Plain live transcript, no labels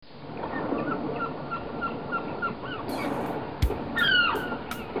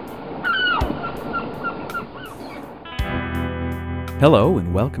Hello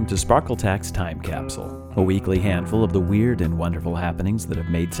and welcome to Sparkletack's Time Capsule, a weekly handful of the weird and wonderful happenings that have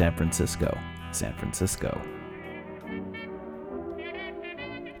made San Francisco, San Francisco.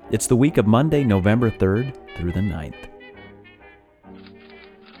 It's the week of Monday, November 3rd through the 9th.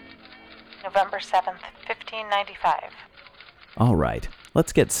 November 7th, 1595. All right,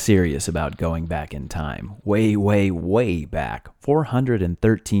 let's get serious about going back in time, way back,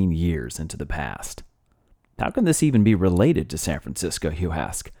 413 years into the past. How can this even be related to San Francisco, you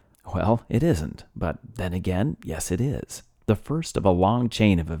ask? Well, it isn't, but then again, yes it is. The first of a long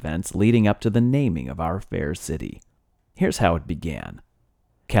chain of events leading up to the naming of our fair city. Here's how it began.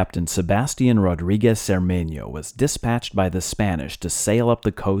 Captain Sebastian Rodriguez Cermeãwas dispatched by the Spanish to sail up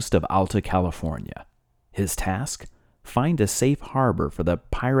the coast of Alta California. His task? Find a safe harbor for the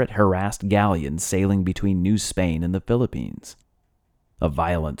pirate-harassed galleons sailing between New Spain and the Philippines. A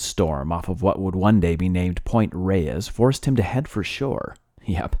violent storm off of what would one day be named Point Reyes forced him to head for shore.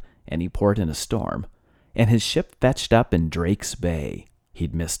 Yep, any port in a storm. And his ship fetched up in Drake's Bay.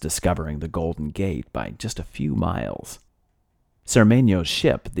 He'd missed discovering the Golden Gate by just a few miles. Cermeão's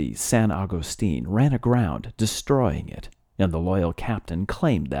ship, the San Agustin, ran aground, destroying it, and the loyal captain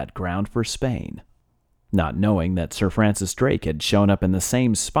claimed that ground for Spain. Not knowing that Sir Francis Drake had shown up in the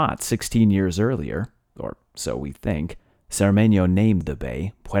same spot 16 years earlier, or so we think, Cermeão named the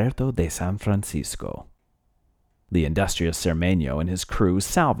bay Puerto de San Francisco. The industrious Cermeão and his crew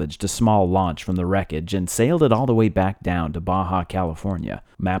salvaged a small launch from the wreckage and sailed it all the way back down to Baja California,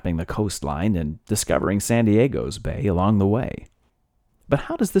 mapping the coastline and discovering San Diego's bay along the way. But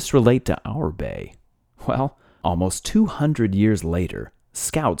how does this relate to our bay? Well, almost 200 years later,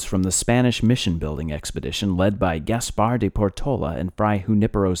 scouts from the Spanish mission-building expedition led by Gaspar de PortolÃ and Fray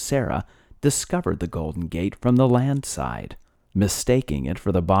Junipero Serra discovered the Golden Gate from the land side, mistaking it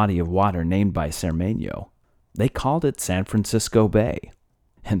for the body of water named by Cermeão. They called it San Francisco Bay,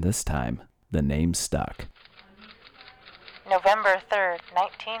 and this time the name stuck. November 3rd,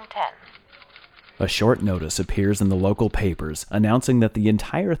 1910. A short notice appears in the local papers announcing that the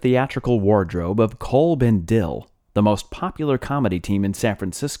entire theatrical wardrobe of Kolb and Dill, the most popular comedy team in San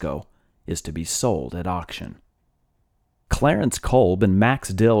Francisco, is to be sold at auction. Clarence Kolb and Max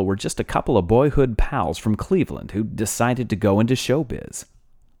Dill were just a couple of boyhood pals from Cleveland who decided to go into showbiz.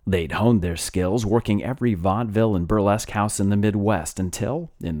 They'd honed their skills working every vaudeville and burlesque house in the Midwest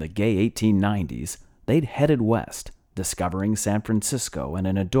until, in the gay 1890s, they'd headed west, discovering San Francisco and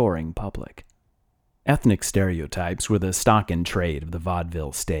an adoring public. Ethnic stereotypes were the stock in trade of the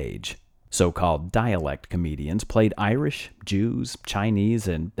vaudeville stage. So-called dialect comedians played Irish, Jews, Chinese,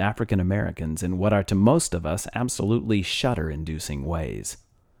 and African Americans in what are to most of us absolutely shudder-inducing ways.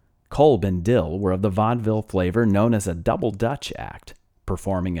 Kolb and Dill were of the vaudeville flavor known as a double Dutch act,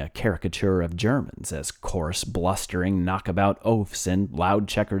 performing a caricature of Germans as coarse, blustering, knockabout oafs in loud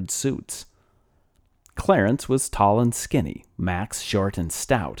checkered suits. Clarence was tall and skinny, Max short and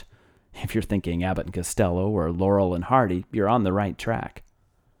stout. If you're thinking Abbott and Costello or Laurel and Hardy, you're on the right track.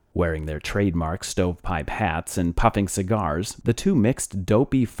 Wearing their trademark stovepipe hats and puffing cigars, the two mixed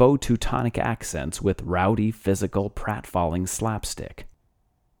dopey faux Teutonic accents with rowdy, physical, pratfalling slapstick.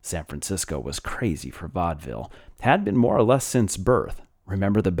 San Francisco was crazy for vaudeville, had been more or less since birth.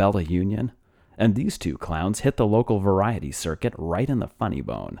 Remember the Bella Union? And these two clowns hit the local variety circuit right in the funny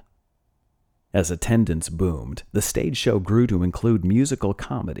bone. As attendance boomed, the stage show grew to include musical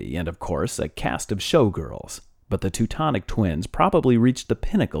comedy and, of course, a cast of showgirls. But the Teutonic twins probably reached the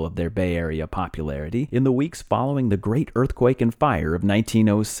pinnacle of their Bay Area popularity in the weeks following the Great Earthquake and Fire of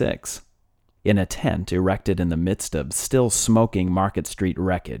 1906. In a tent erected in the midst of still-smoking Market Street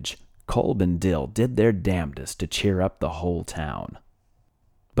wreckage, Kolb and Dill did their damnedest to cheer up the whole town.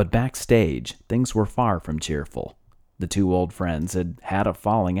 But backstage, things were far from cheerful. The two old friends had had a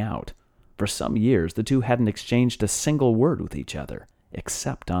falling out. For some years, the two hadn't exchanged a single word with each other,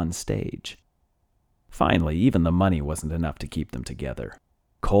 except on stage. Finally, even the money wasn't enough to keep them together.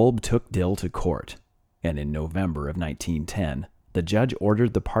 Kolb took Dill to court, and in November of 1910, the judge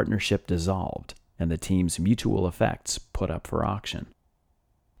ordered the partnership dissolved and the team's mutual effects put up for auction.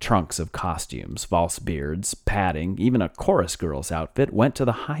 Trunks of costumes, false beards, padding, even a chorus girl's outfit went to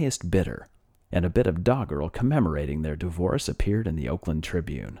the highest bidder, and a bit of doggerel commemorating their divorce appeared in the Oakland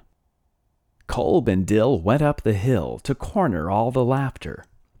Tribune. Kolb and Dill went up the hill to corner all the laughter,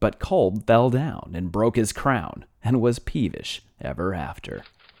 but Kolb fell down and broke his crown and was peevish ever after.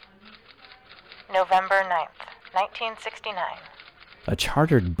 November 9th, 1969. A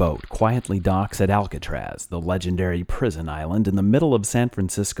chartered boat quietly docks at Alcatraz, the legendary prison island in the middle of San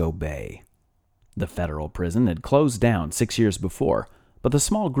Francisco Bay. The federal prison had closed down 6 years before, but the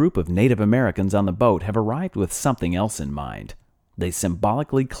small group of Native Americans on the boat have arrived with something else in mind. they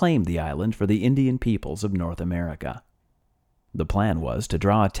symbolically claimed the island for the Indian peoples of North America. The plan was to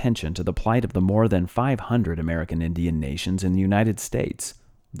draw attention to the plight of the more than 500 American Indian nations in the United States,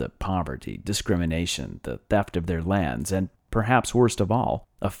 the poverty, discrimination, the theft of their lands, and perhaps worst of all,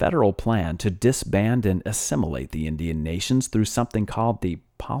 a federal plan to disband and assimilate the Indian nations through something called the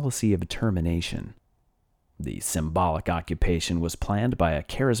Policy of Termination. The symbolic occupation was planned by a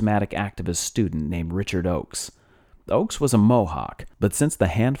charismatic activist student named Richard Oakes. Oakes was a Mohawk, but since the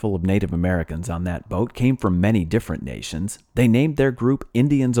handful of Native Americans on that boat came from many different nations, they named their group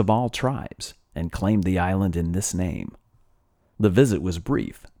Indians of All Tribes and claimed the island in this name. The visit was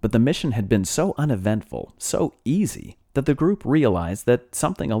brief, but the mission had been so uneventful, so easy, that the group realized that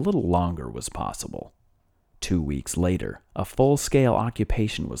something a little longer was possible. 2 weeks later, a full-scale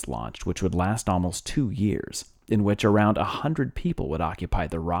occupation was launched which would last almost 2 years, in which around 100 people would occupy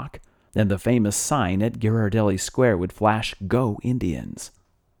the rock, and the famous sign at Ghirardelli Square would flash, "Go Indians."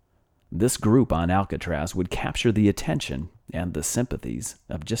 This group on Alcatraz would capture the attention and the sympathies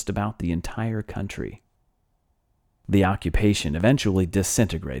of just about the entire country. The occupation eventually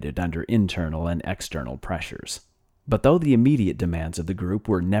disintegrated under internal and external pressures. But though the immediate demands of the group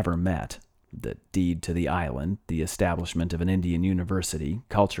were never met, the deed to the island, the establishment of an Indian university,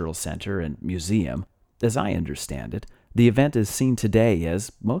 cultural center, and museum, as I understand it, the event is seen today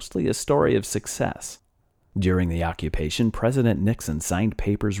as mostly a story of success. During the occupation, President Nixon signed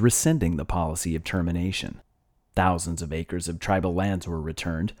papers rescinding the policy of termination. Thousands of acres of tribal lands were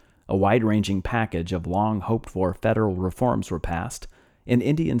returned, a wide-ranging package of long-hoped-for federal reforms were passed, and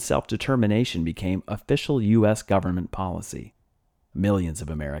Indian self-determination became official U.S. government policy. Millions of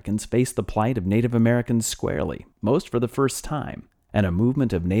Americans faced the plight of Native Americans squarely, most for the first time, and a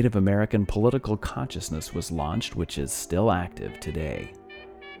movement of Native American political consciousness was launched which is still active today.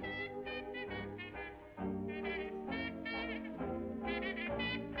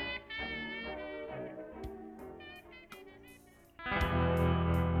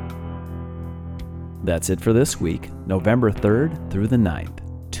 That's it for this week, November 3rd through the 9th,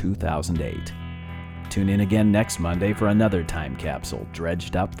 2008. Tune in again next Monday for another time capsule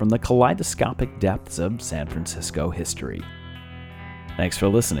dredged up from the kaleidoscopic depths of San Francisco history. Thanks for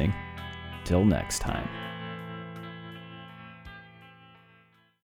listening. Till next time.